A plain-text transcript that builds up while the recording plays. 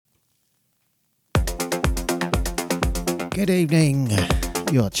Good evening.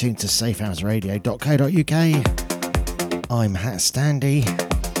 You're tuned to safehouseradio.co.uk. I'm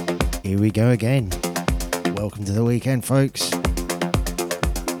HatStandy. Here we go again. Welcome to the weekend, folks.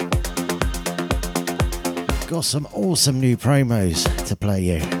 Got some awesome new promos to play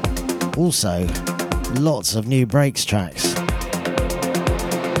you. Also, lots of new breaks tracks.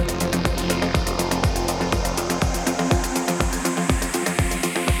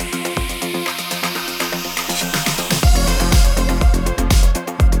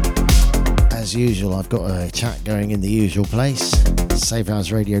 As usual, I've got a chat going in the usual place.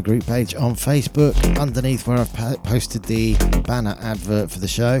 Safehouse Radio group page on Facebook, underneath where I've posted the banner advert for the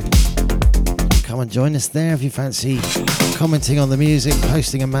show. Come and join us there if you fancy commenting on the music,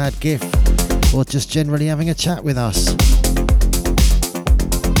 posting a mad gif, or just generally having a chat with us.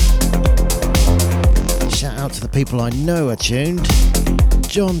 Shout out to the people I know are tuned.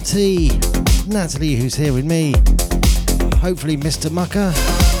 John T, Natalie, who's here with me, hopefully Mr. Mucker,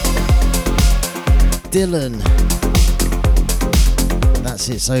 Dylan. That's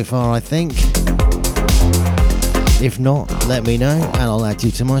it so far, I think. If not, let me know and I'll add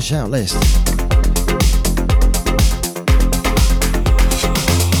you to my shout list.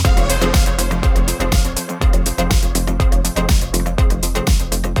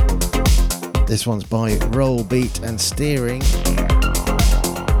 This one's by RoelBeat and Steering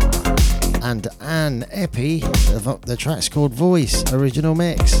and Anne Epi. The track's called Voice, original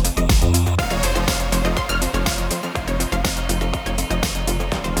mix.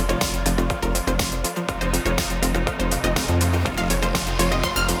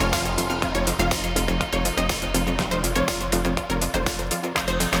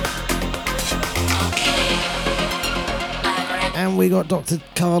 And we got Dr.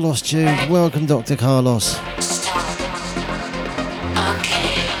 Carlos tuned. Welcome, Dr. Carlos.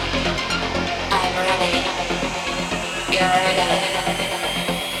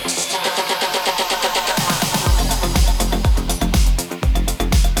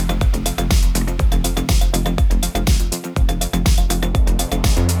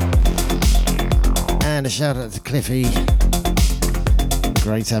 And a shout out to Cliffy.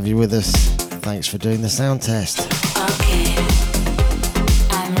 Great to have you with us. Thanks for doing the sound test.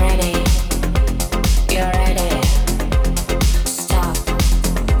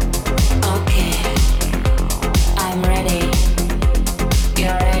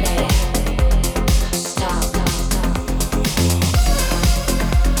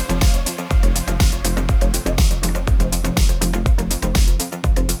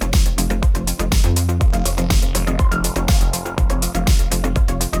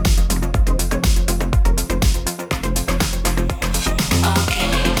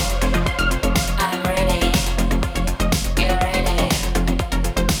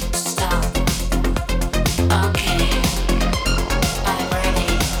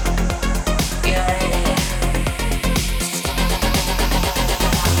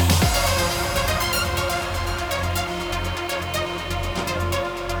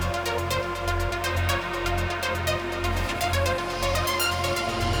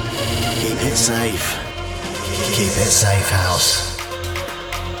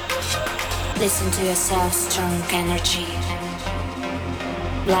 Listen to yourself, strong energy.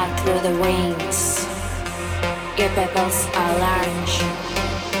 Blood through the wings. Your pupils are large.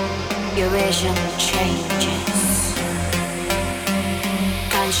 Your vision changes.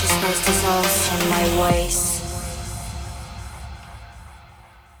 Consciousness dissolves in my ways.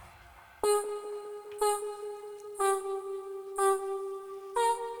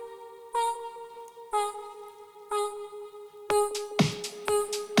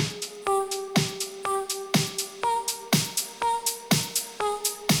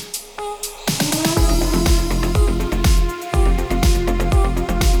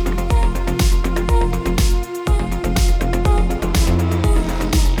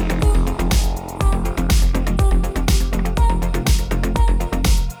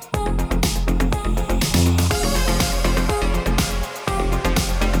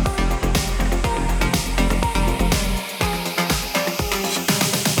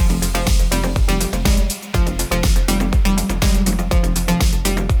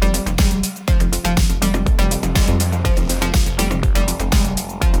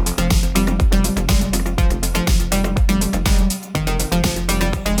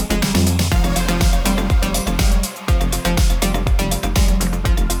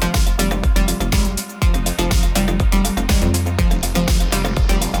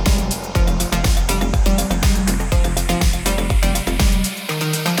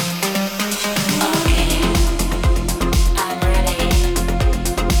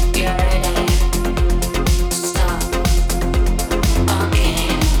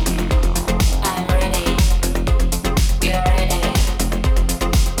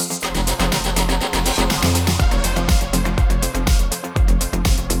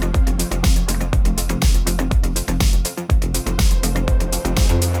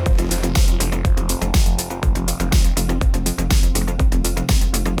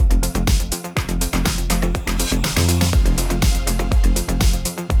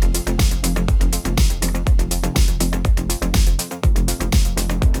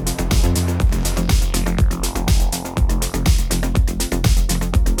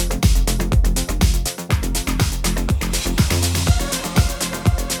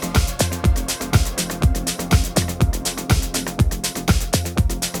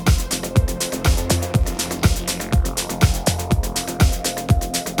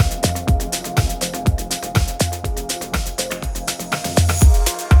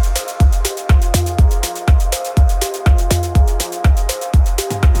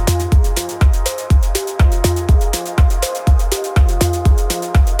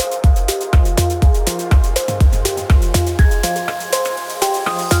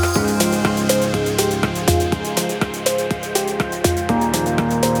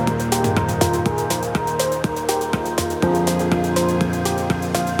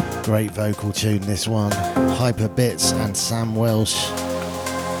 great vocal tune, this one. Hyperbits and Sam Welch.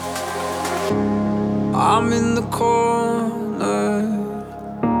 I'm in the corner,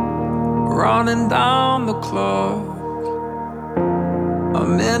 running down the clock. A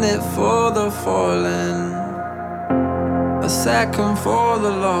minute for the fallen, a second for the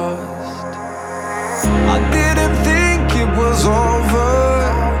lost. I didn't think it was over,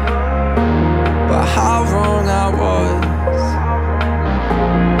 but how wrong I was.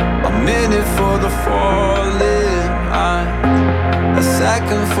 A minute for the falling, and a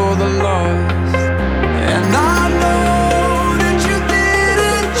second for the lost. And I know that you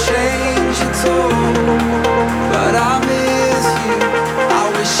didn't change at all, but I miss you, I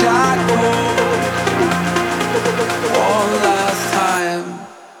wish I could. One last time,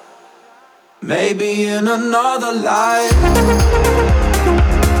 maybe in another life.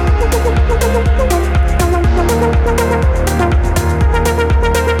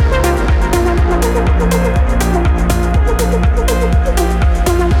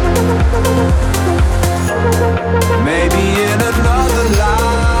 Maybe in another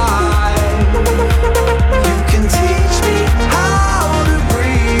life, you can teach me how to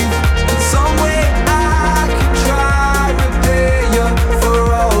breathe. In some way I can try repay you for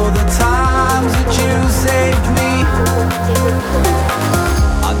all the times that you saved me.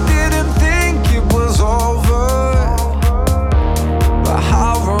 I didn't think it was over, but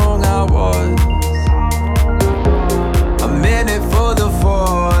how wrong I was. A minute for the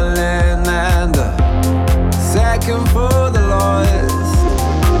falling and a second for the lost.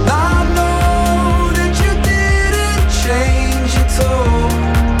 I know that you didn't change at all,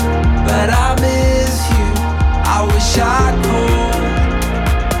 but I miss you, I wish I could.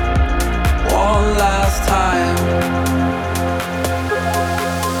 One last time.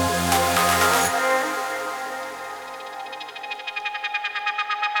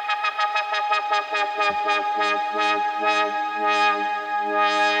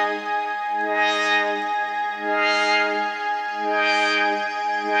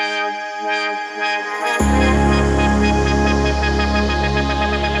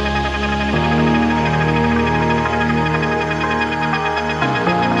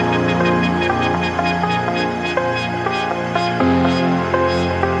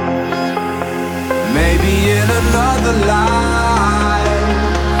 Maybe in another life,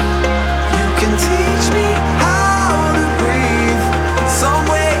 you can teach me how to breathe. In some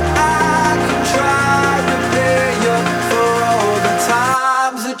way I can try to pay you for all the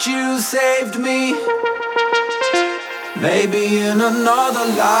times that you saved me. Maybe in another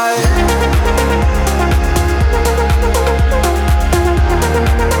life.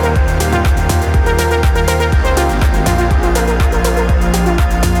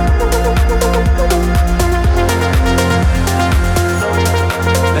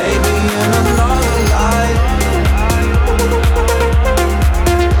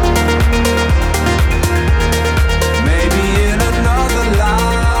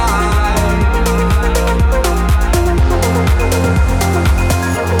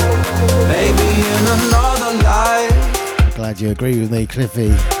 Glad you agree with me, Cliffy.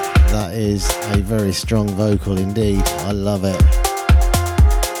 That is a very strong vocal indeed. I love it.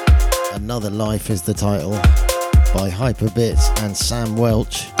 Another Life is the title, by Hyperbits and Sam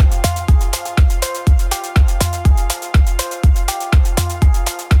Welch.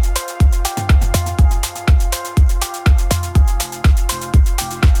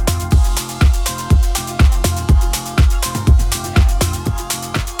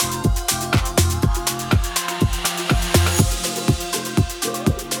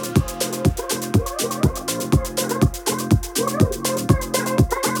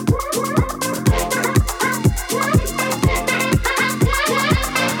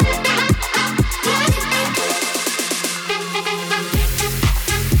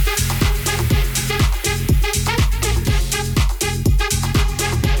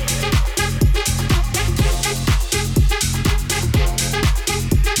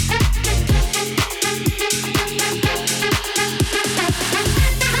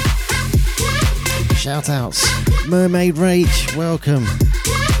 Shout outs, Mermaid Rach, welcome.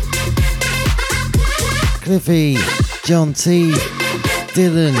 Cliffy, John T,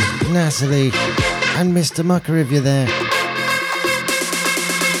 Dylan, Natalie, and Mr. Mucker if you're there.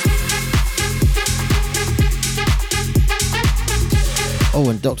 Oh,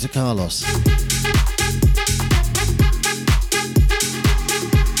 and Dr. Carlos.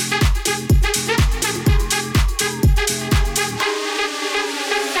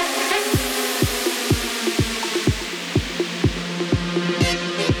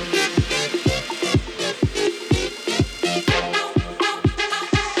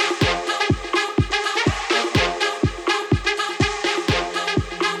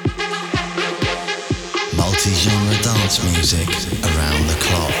 multi-genre dance music around the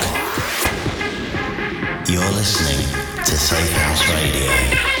clock. You're listening to Safehouse Radio.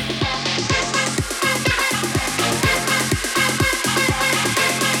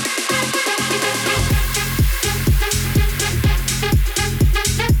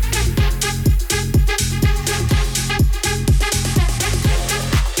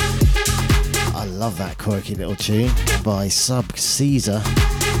 Love that quirky little tune by Sub Caesar.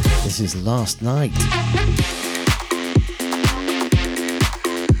 This is Last Night.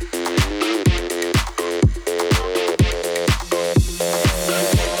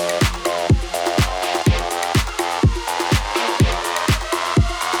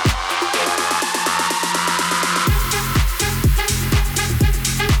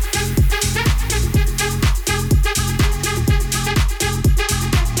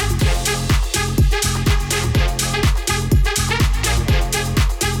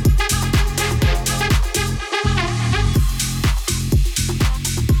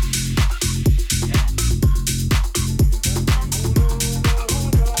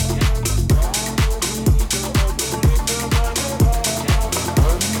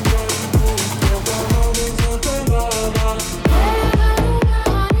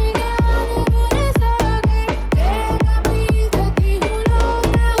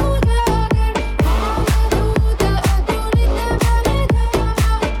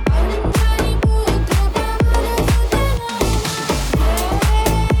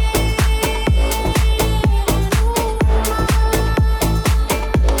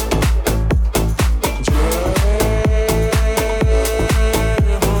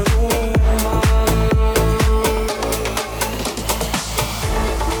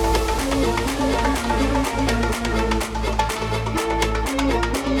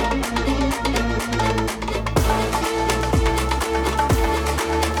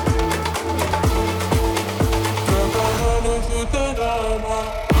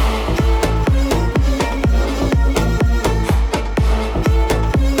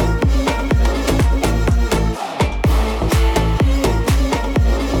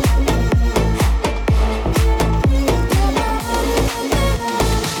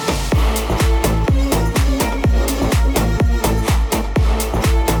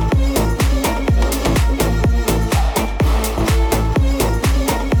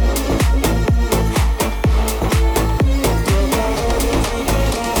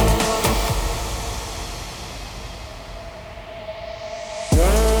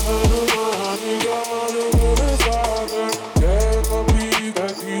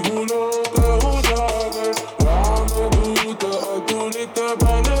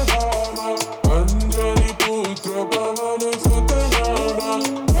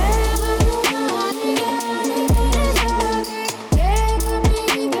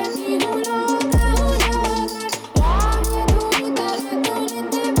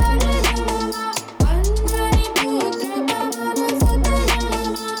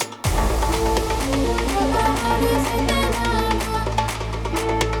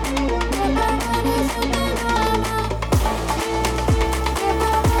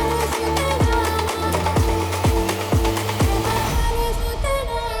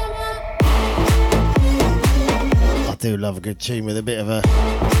 Love a good tune with a bit of a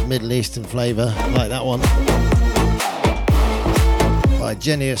Middle Eastern flavour like that one by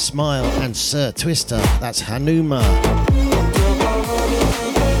Jenia Smile and Sir Twister. That's Hanuma.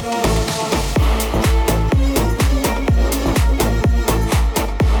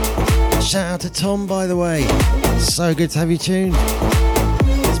 Shout out to Tom, by the way. So good to have you tuned.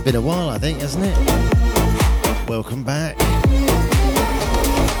 It's been a while, I think, hasn't it? Welcome back.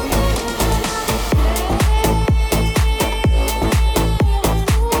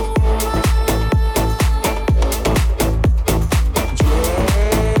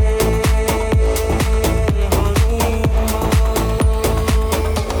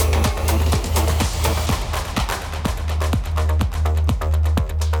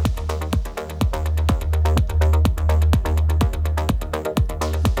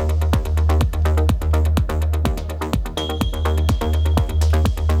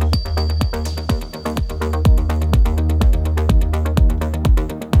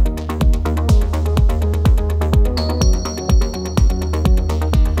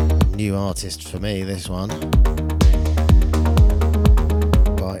 For me, this one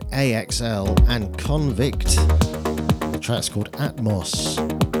by AXL and Konvict. The track's called Atmos.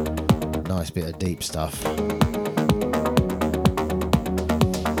 Nice bit of deep stuff.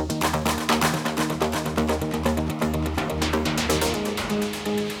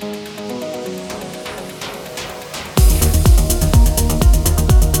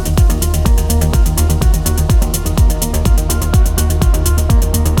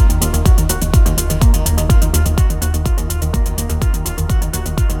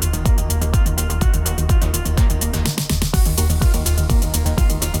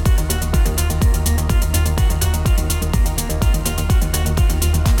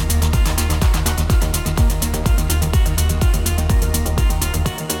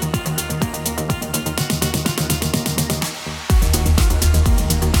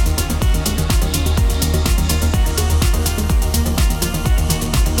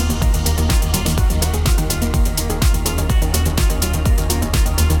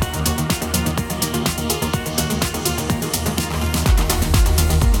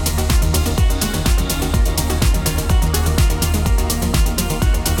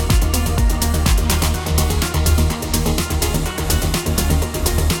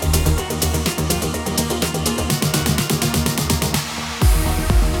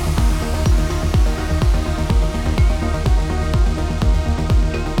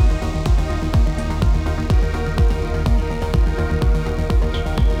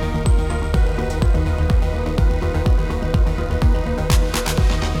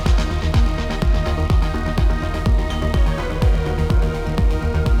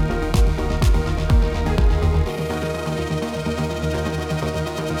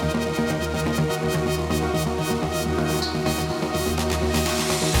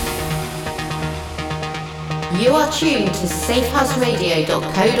 You are tuned to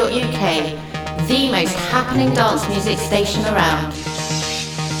safehouseradio.co.uk, the most happening dance music station around.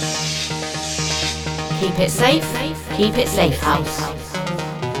 Keep it safe, keep it Safehouse.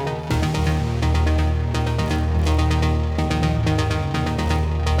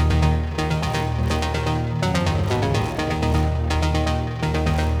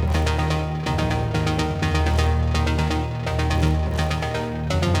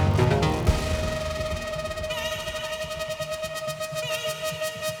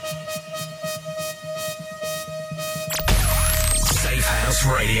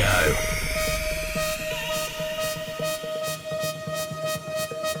 Radio.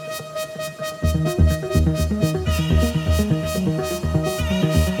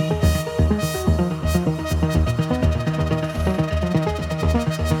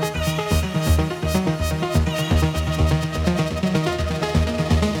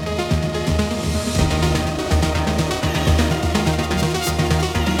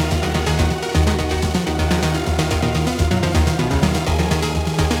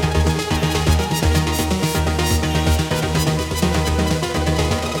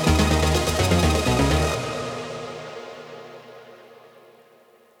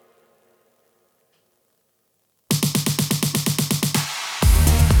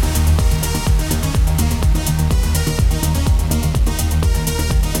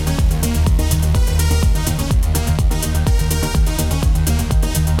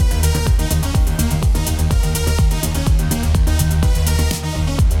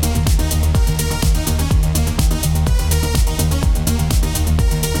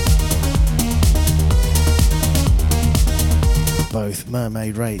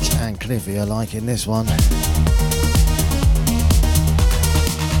 Mermaid Rach and Cliffy are liking this one.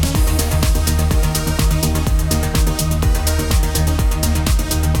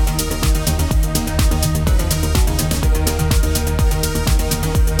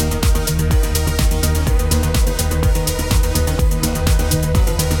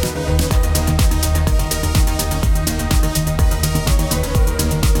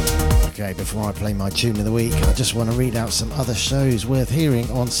 Before I play my tune of the week, I just want to read out some other shows worth hearing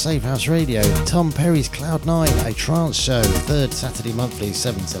on Safehouse Radio. Tom Perry's Cloud9, a trance show, 3rd Saturday monthly,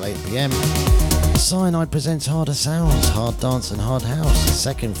 7 till 8 p.m. Cyanide presents Harder Sounds, Hard Dance and Hard House,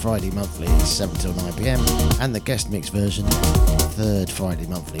 2nd Friday monthly, 7 till 9 p.m. And the guest mix version, 3rd Friday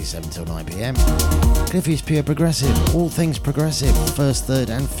monthly, 7 till 9 p.m. Cliffy's Pure Progressive, All Things Progressive, 1st, 3rd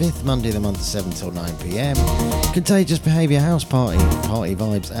and 5th Monday of the month, 7 till 9 p.m. Contagious Behaviour House Party, Party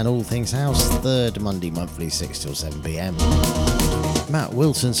Vibes and All Things House, 3rd Monday monthly, 6 till 7 p.m. Matt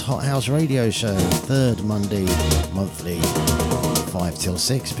Wilson's Hot House Radio Show, 3rd Monday monthly, 5 till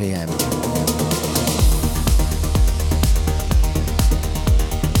 6 p.m.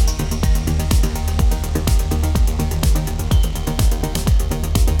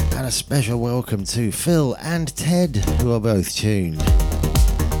 And a special welcome to Phil and Ted, who are both tuned.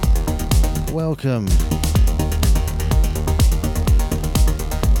 Welcome.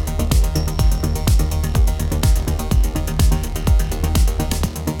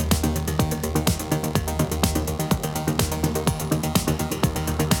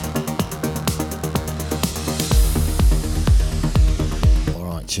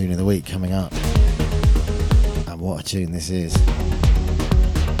 Tune of the week coming up, and what a tune this is.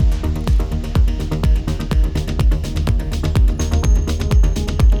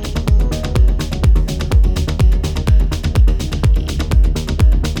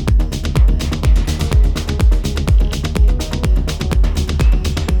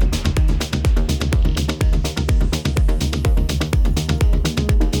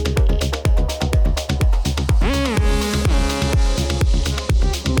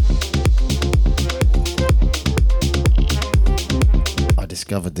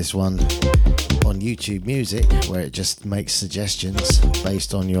 Discovered this one on YouTube Music, where it just makes suggestions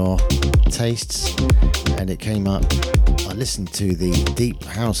based on your tastes, and it came up. I listened to the deep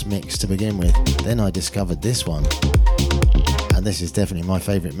house mix to begin with, then I discovered this one, and this is definitely my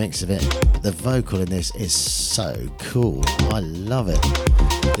favourite mix of it. The vocal in this is so cool, I love it.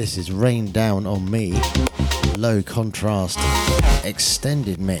 This is Rain Down on Me, low contrast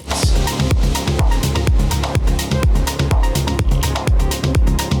extended mix.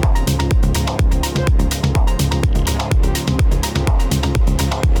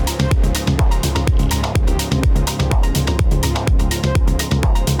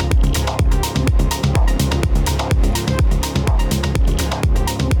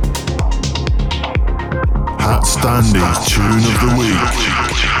 HatStandy's Tune of the Week.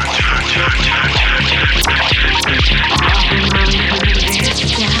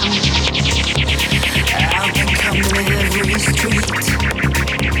 I've been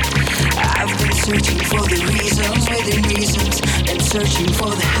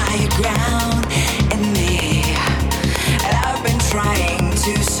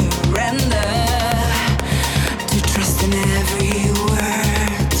to surrender, to trust in every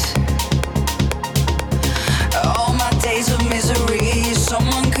word. All my days of misery,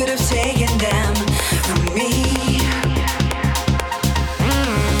 someone could have taken them from me.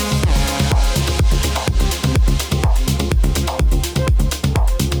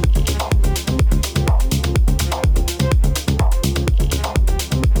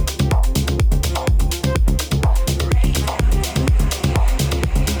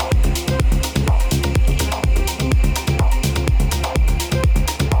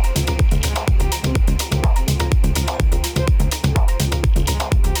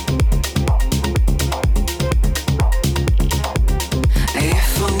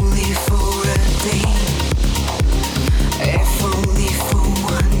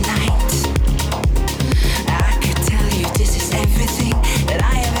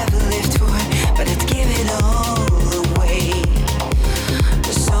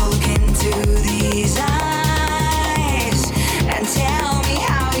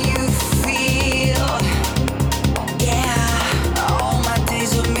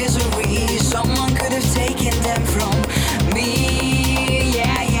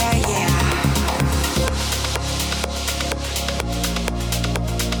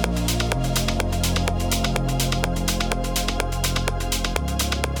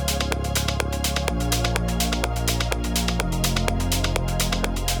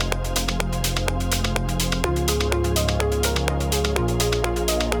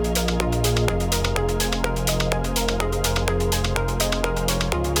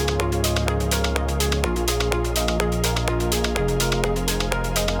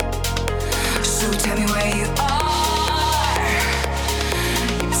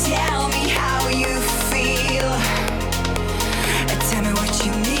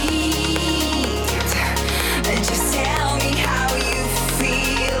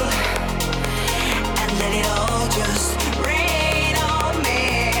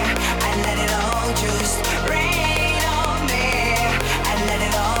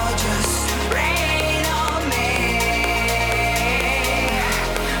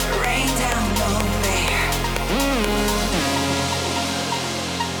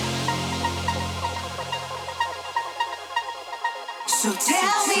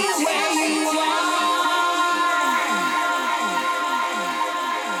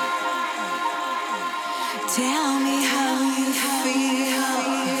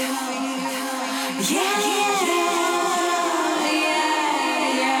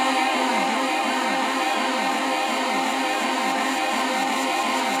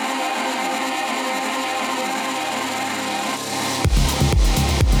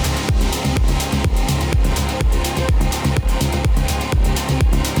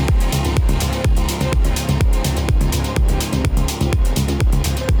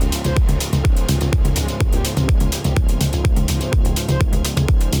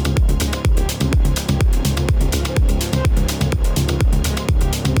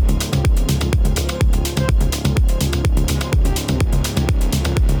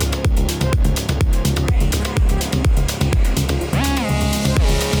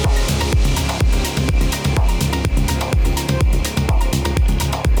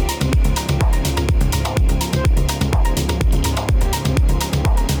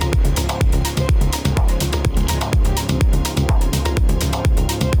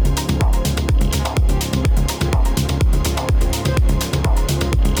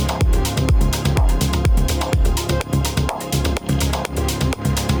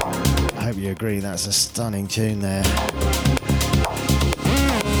 That's a stunning tune there.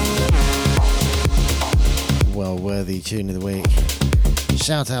 Well worthy tune of the week.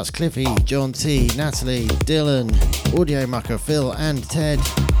 Shout outs Cliffy, John T, Natalie, Dylan, Audio Mucker, Phil and Ted,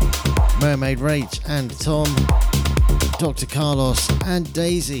 Mermaid Rach and Tom, Dr. Carlos and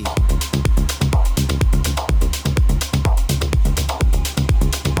Daisy.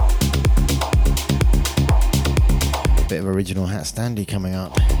 Bit of original HatStandy coming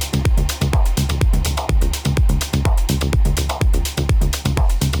up.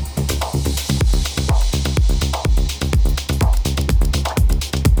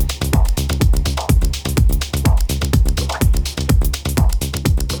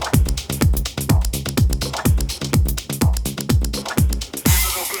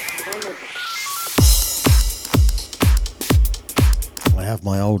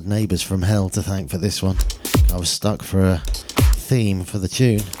 My old neighbours from hell to thank for this one. I was stuck for a theme for the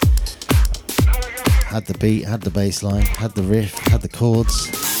tune. Had the beat, had the bass line, had the riff, had the chords.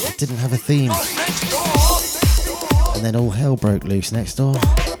 Didn't have a theme. And then all hell broke loose next door,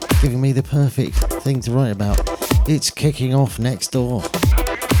 giving me the perfect thing to write about. It's kicking off next door.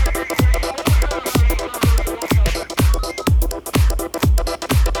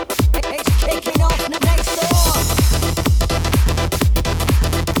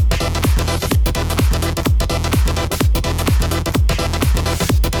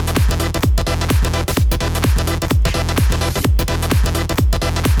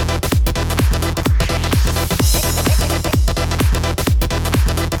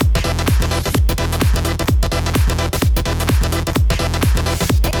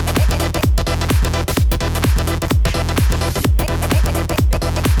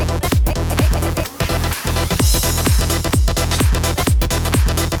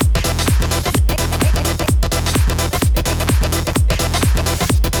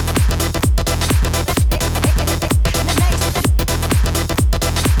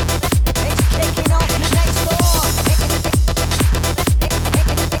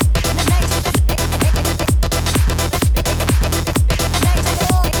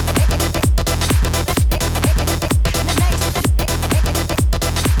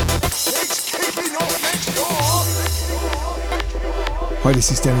 Hi, this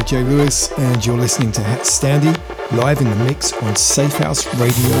is Danny J. Lewis, and you're listening to HatStandy live in the mix on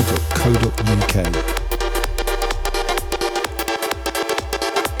safehouseradio.co.uk.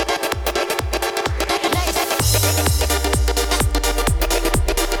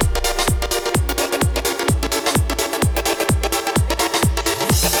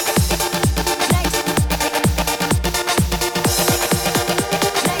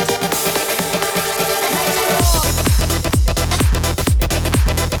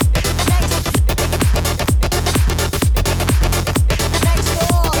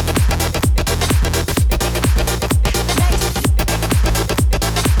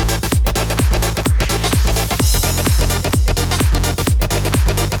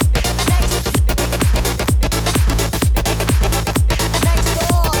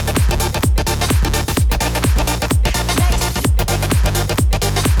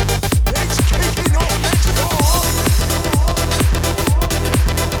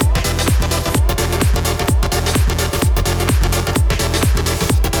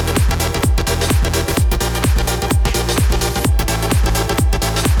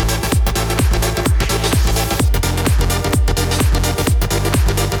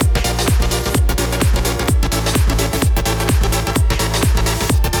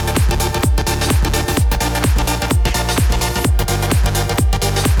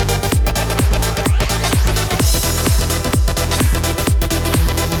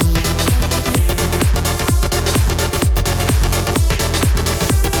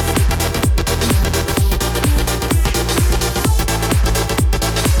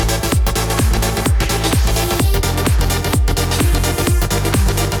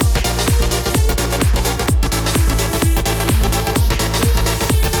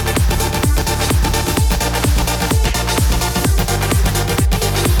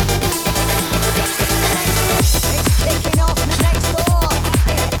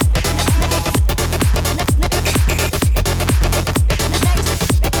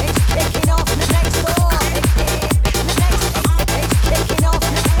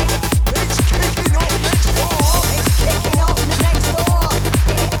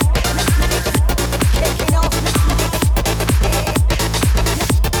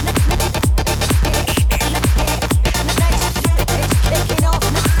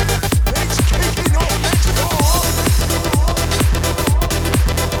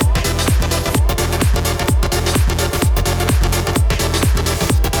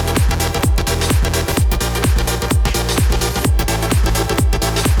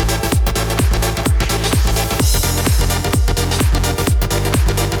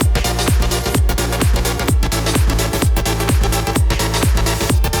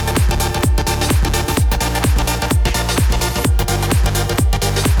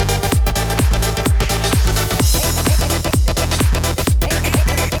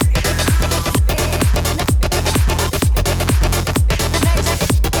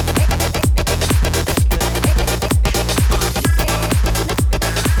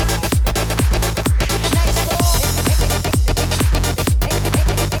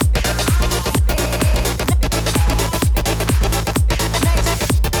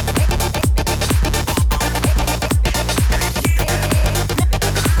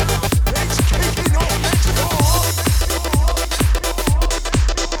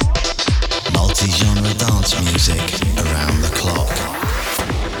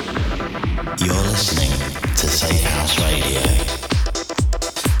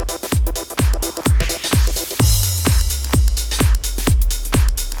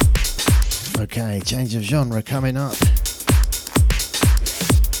 Okay, change of genre coming up.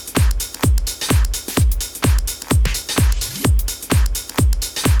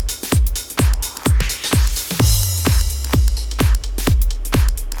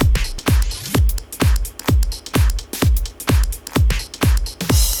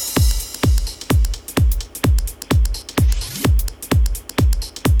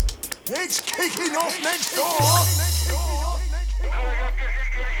 It's kicking off next door.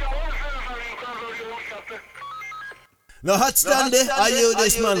 No HatStandy, are you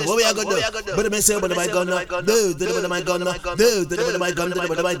this man? What we are gonna do? But me say, but my gun, do the my gun, do the my gun, the my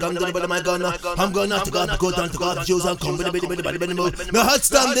gun, the my gun. I'm gonna have to go down to go off shoes and come with the move. No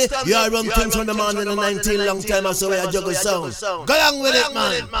HatStandy, you are run things from the man in the 19 long time or so where I juggle sound. Go along with it,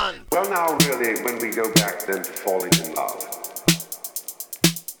 man. Well, now really, when we go back then to falling in love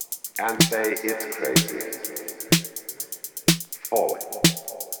and say it's crazy, falling.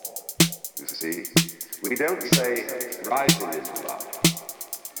 You see. We don't say rising into love.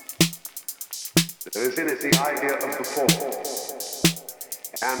 There is in it the idea of the fall.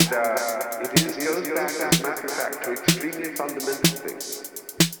 And it goes back, as a matter of fact, to extremely fundamental things.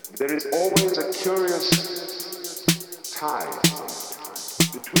 There is always a curious tie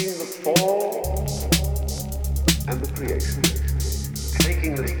between the fall and the creation.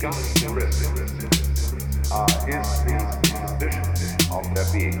 Taking this ghastly risk is the condition of there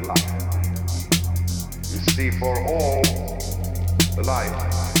being life. You see, for all, the life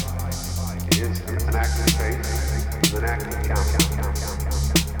is an act of faith, an act of count.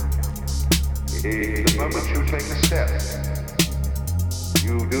 The moment you take a step,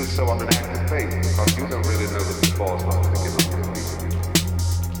 you do so on an act of faith because you don't really know that the ball's not going to give up your feet.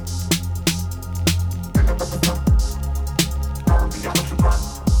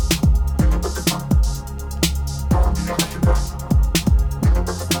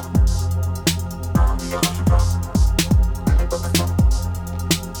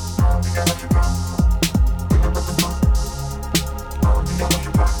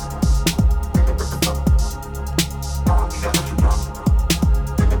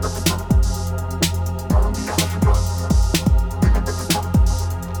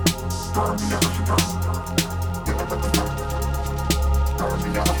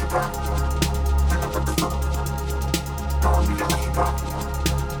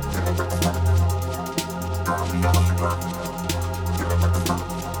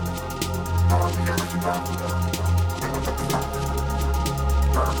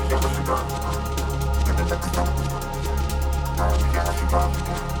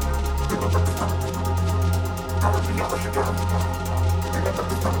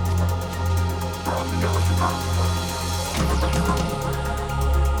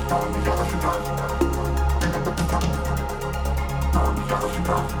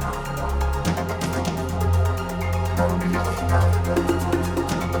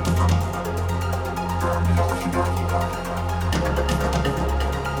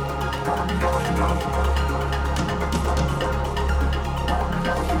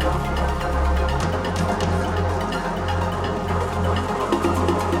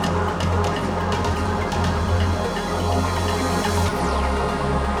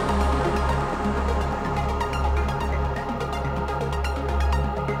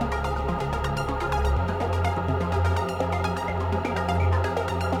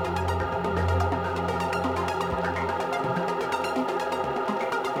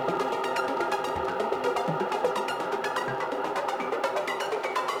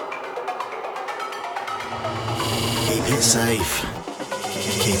 Safe.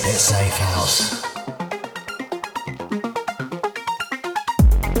 Keep it safe, house.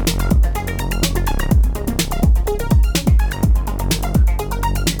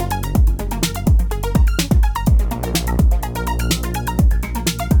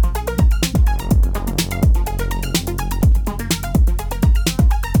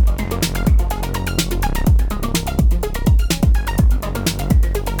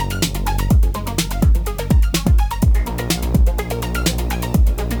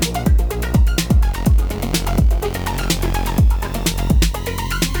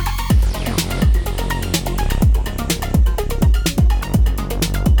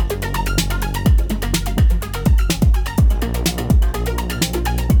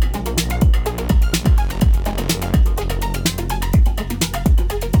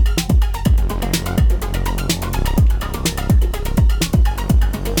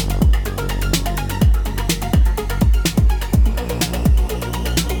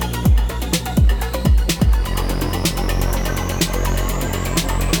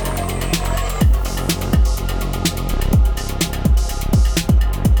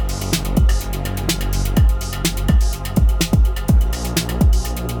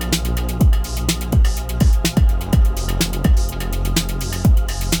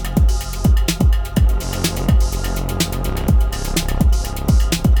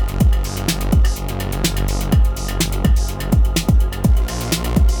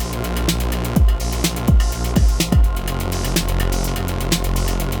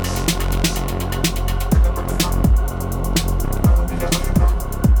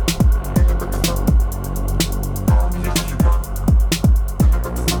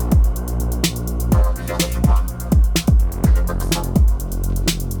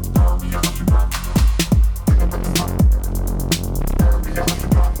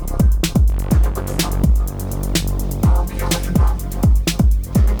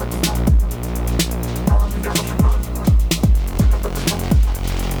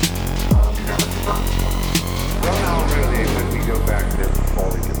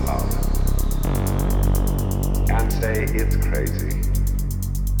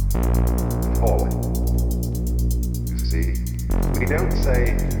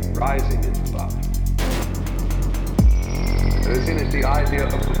 rising into love. There is in it the idea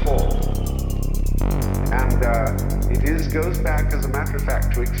of the fall. And goes back, as a matter of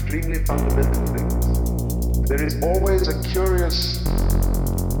fact, to extremely fundamental things. There is always a curious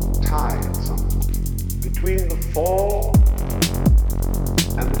tie between the fall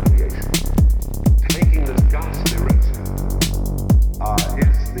and the creation. Taking this ghastly risk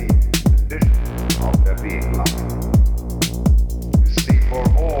is the condition of there being life. You see, for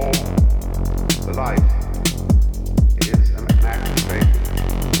all, the life is an act of faith,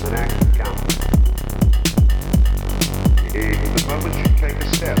 an act of count. The moment you take a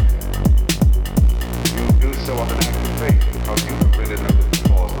step, you do so on an act of faith because you don't really know that the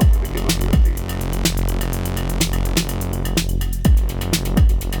law is not going to give up your feet.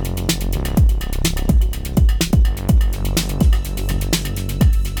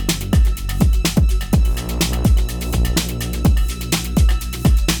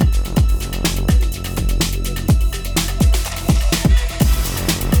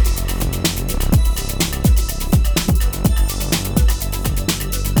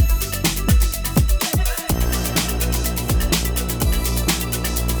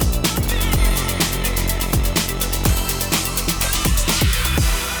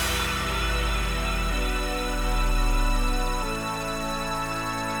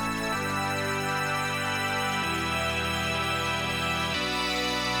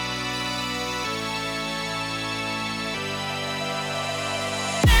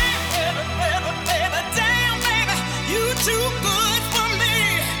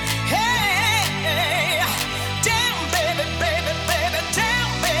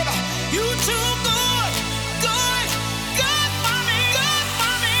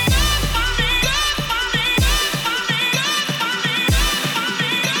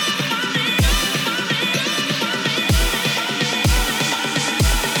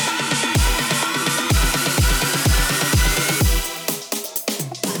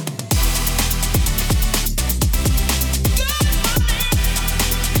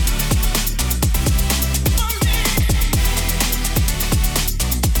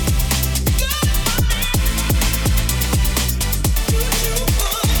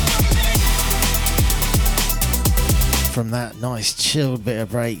 Nice chilled bit of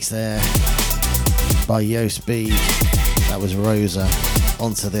breaks there by Speed. That was Rosa.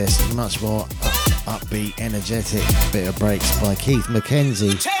 Onto this much more upbeat, energetic bit of breaks by Keith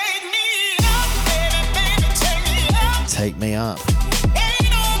MacKenzie. Take Me Up.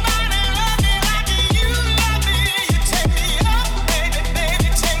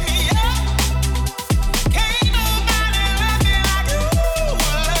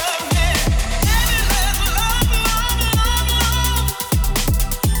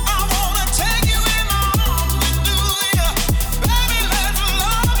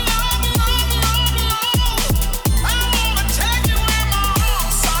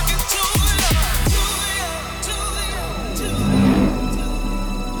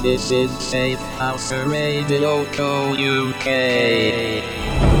 This is Safehouse Radio Co. UK.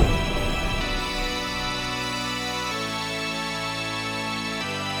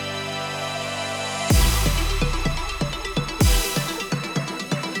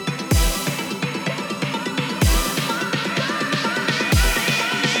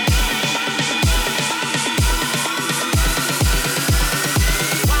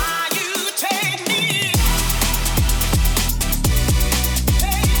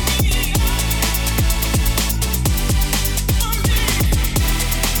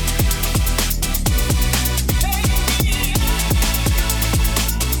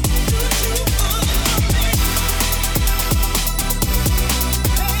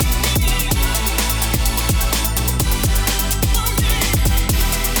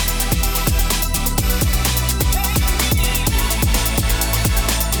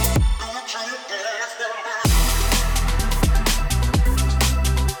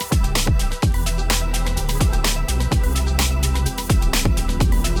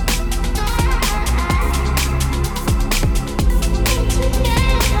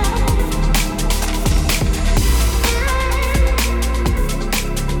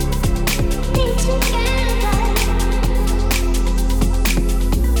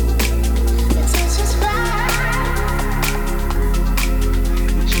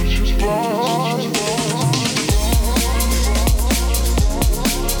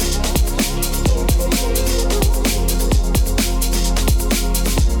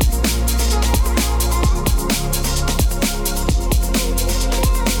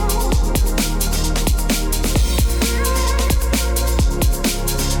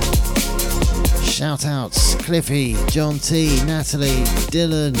 Shout outs Cliffy, John T, Natalie,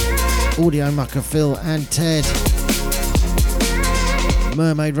 Dylan, Audio Mucker Phil and Ted,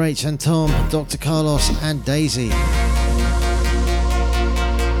 Mermaid Rach and Tom, Dr. Carlos and Daisy.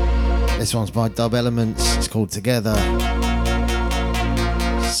 This one's by Dub Elements, it's called Together.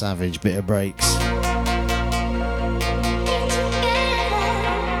 Savage bit of breaks.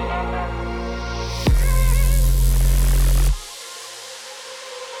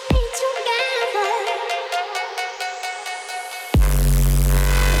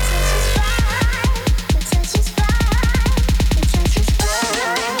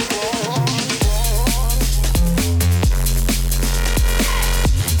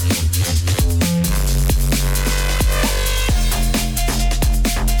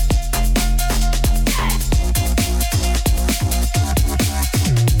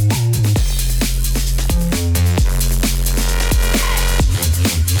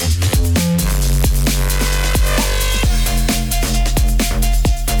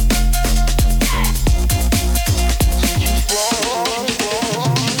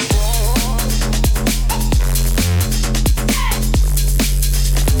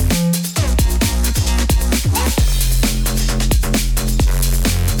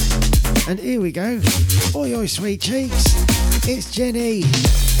 Sweet cheeks, it's Jenny,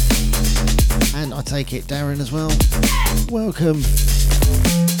 and I take it Darren as well. Welcome.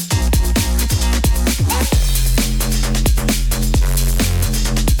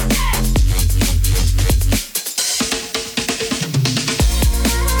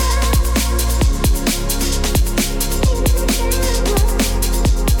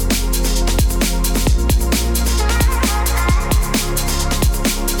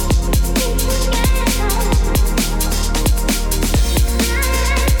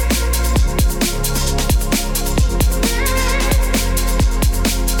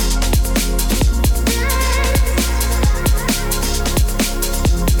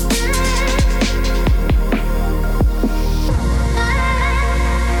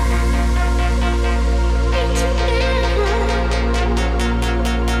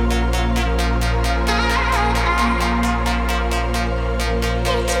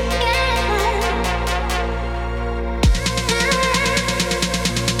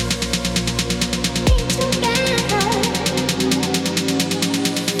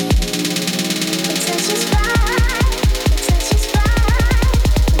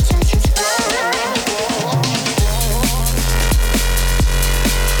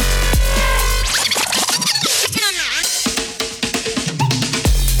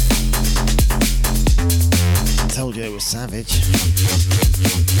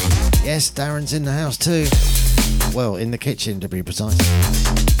 Yes, Darren's in the house too. Well, in the kitchen to be precise.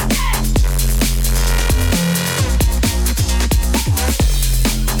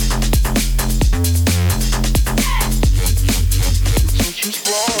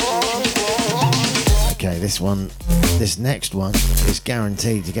 Okay, this next one is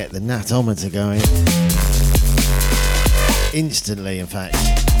guaranteed to get the natometer going. Instantly, in fact.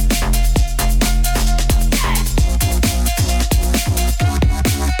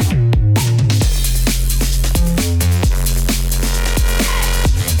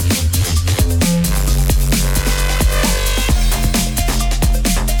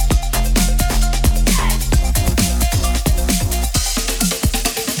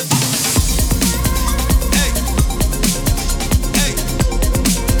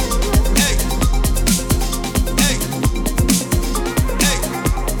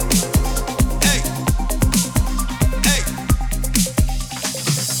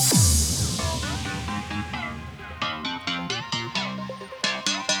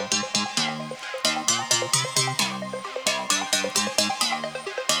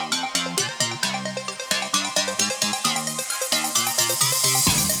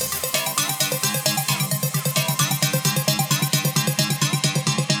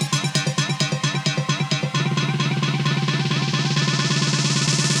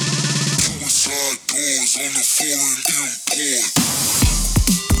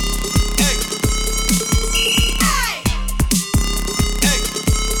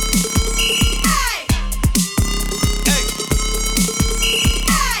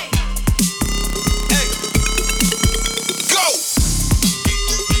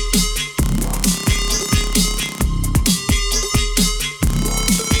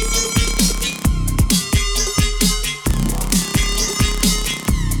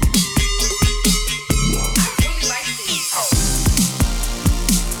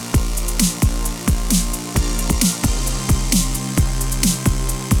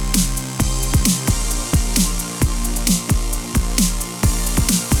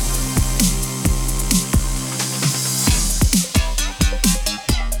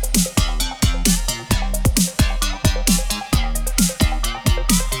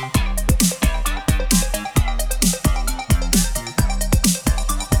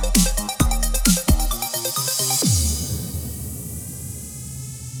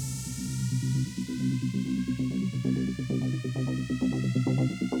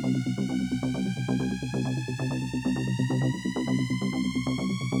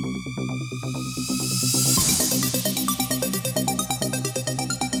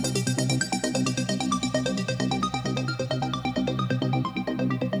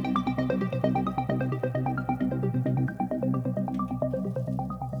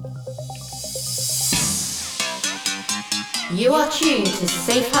 You are tuned to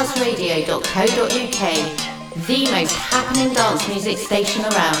safehouseradio.co.uk, the most happening dance music station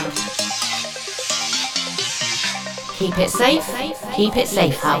around. Keep it safe, keep it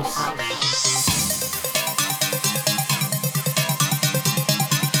Safehouse.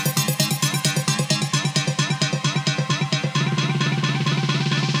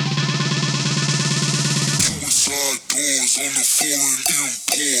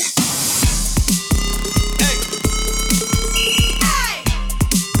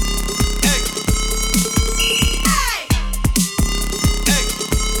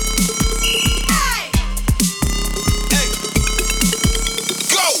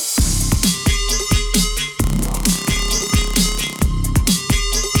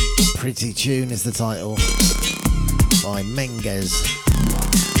 Pretty Tune is the title, by Menges.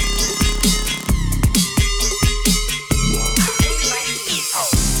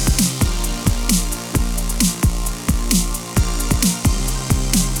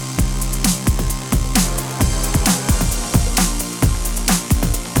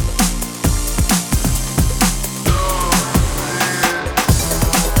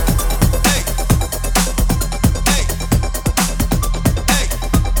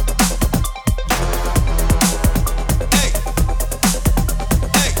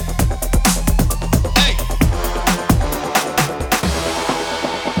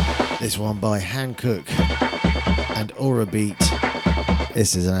 One by Hankook and Orebeat.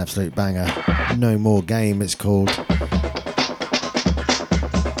 This is an absolute banger. No More Game, it's called.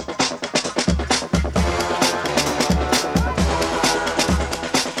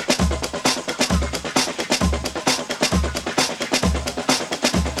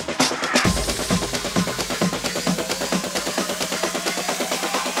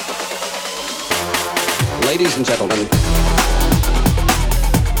 Ladies and gentlemen,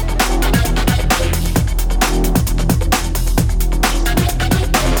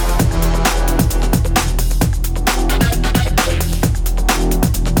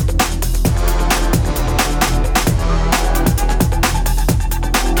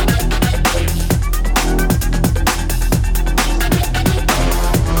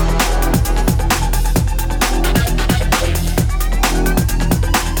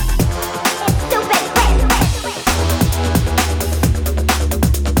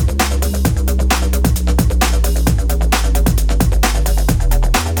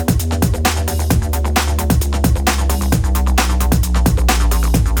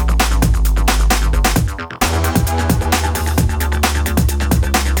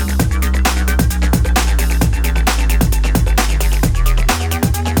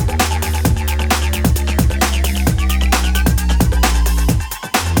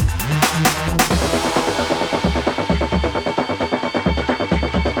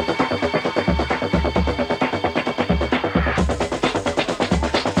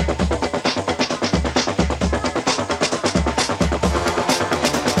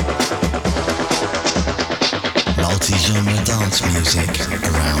 multi-genre dance music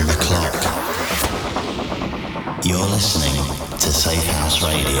around the clock. You're listening to Safehouse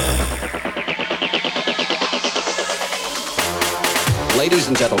Radio. ladies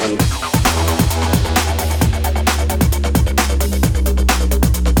and gentlemen,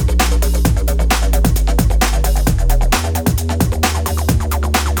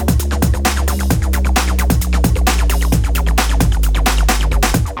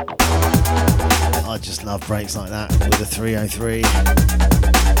 love breaks like that with a 303.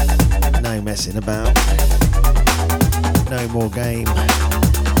 No messing about. No More Game.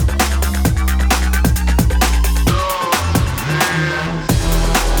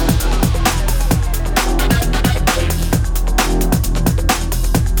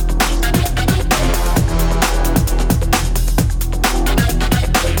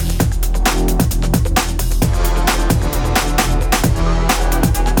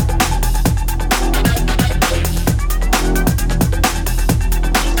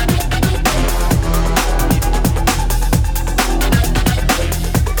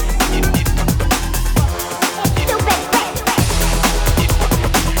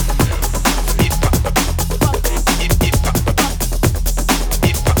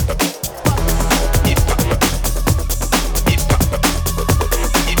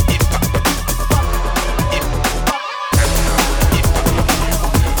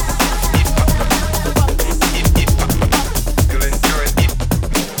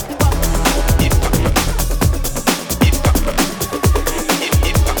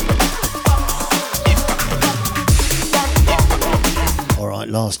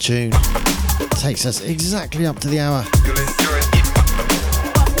 Last tune takes us exactly up to the hour.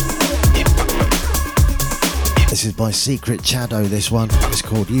 This is by Sekret Chadow, this one. It's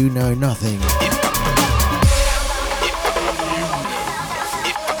called You Know Nothing.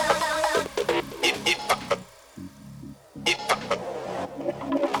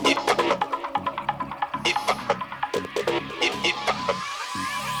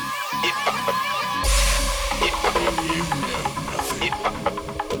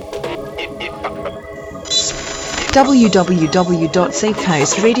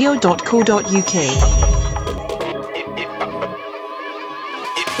 www.safehouseradio.co.uk.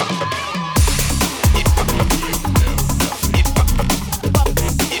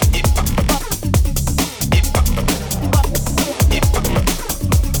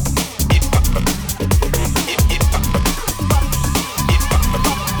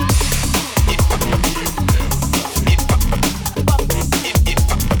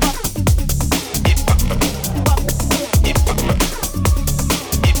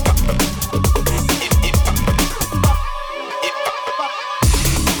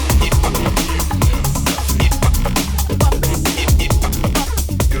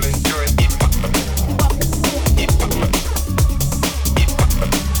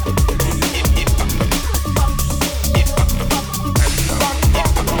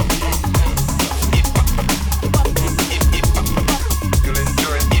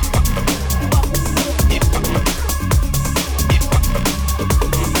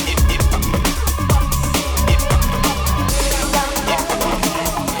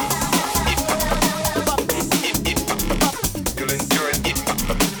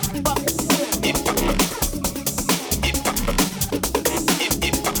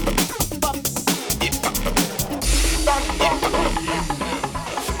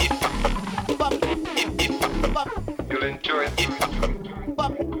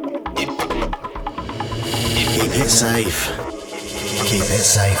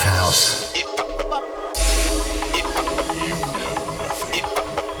 Safehouse.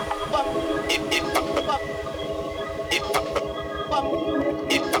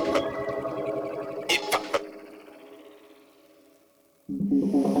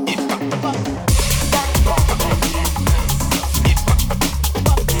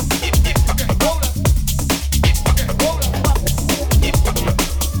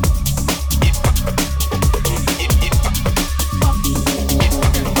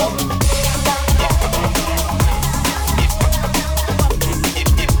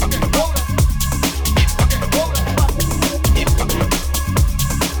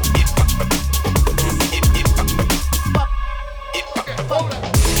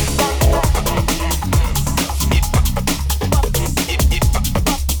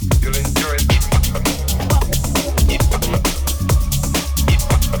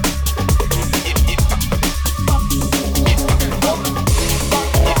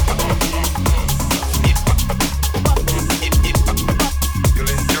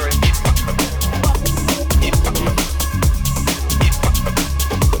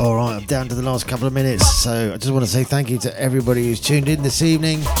 Down to the last couple of minutes, so I just want to say thank you to everybody who's tuned in this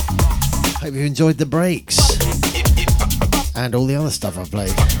evening. Hope you enjoyed the breaks and all the other stuff I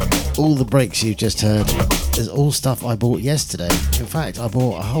played. All the breaks you've just heard is all stuff I bought yesterday. In fact, I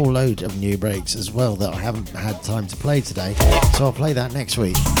bought a whole load of new breaks as well that I haven't had time to play today, so I'll play that next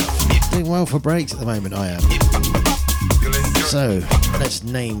week. Doing well for breaks at the moment, I am. So let's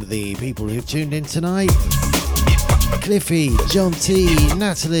name the people who've tuned in tonight. Cliffy, John T,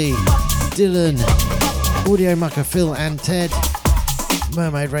 Natalie, Dylan, Audio Mucker, Phil and Ted,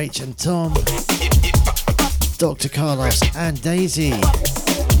 Mermaid Rach and Tom, Dr. Carlos and Daisy.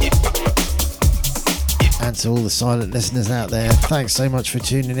 And to all the silent listeners out there, thanks so much for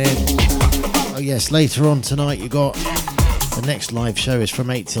tuning in. Oh yes, later on tonight you got the next live show is from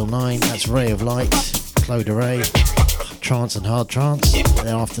 8 till 9. That's Ray of Light, Claude Ray, Trance and Hard Trance. And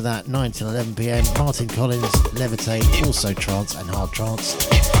then after that, 9 till 11 PM, Martin Collins, Levitate, also Trance and Hard Trance.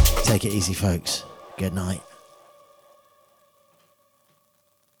 Take it easy, folks. Good night.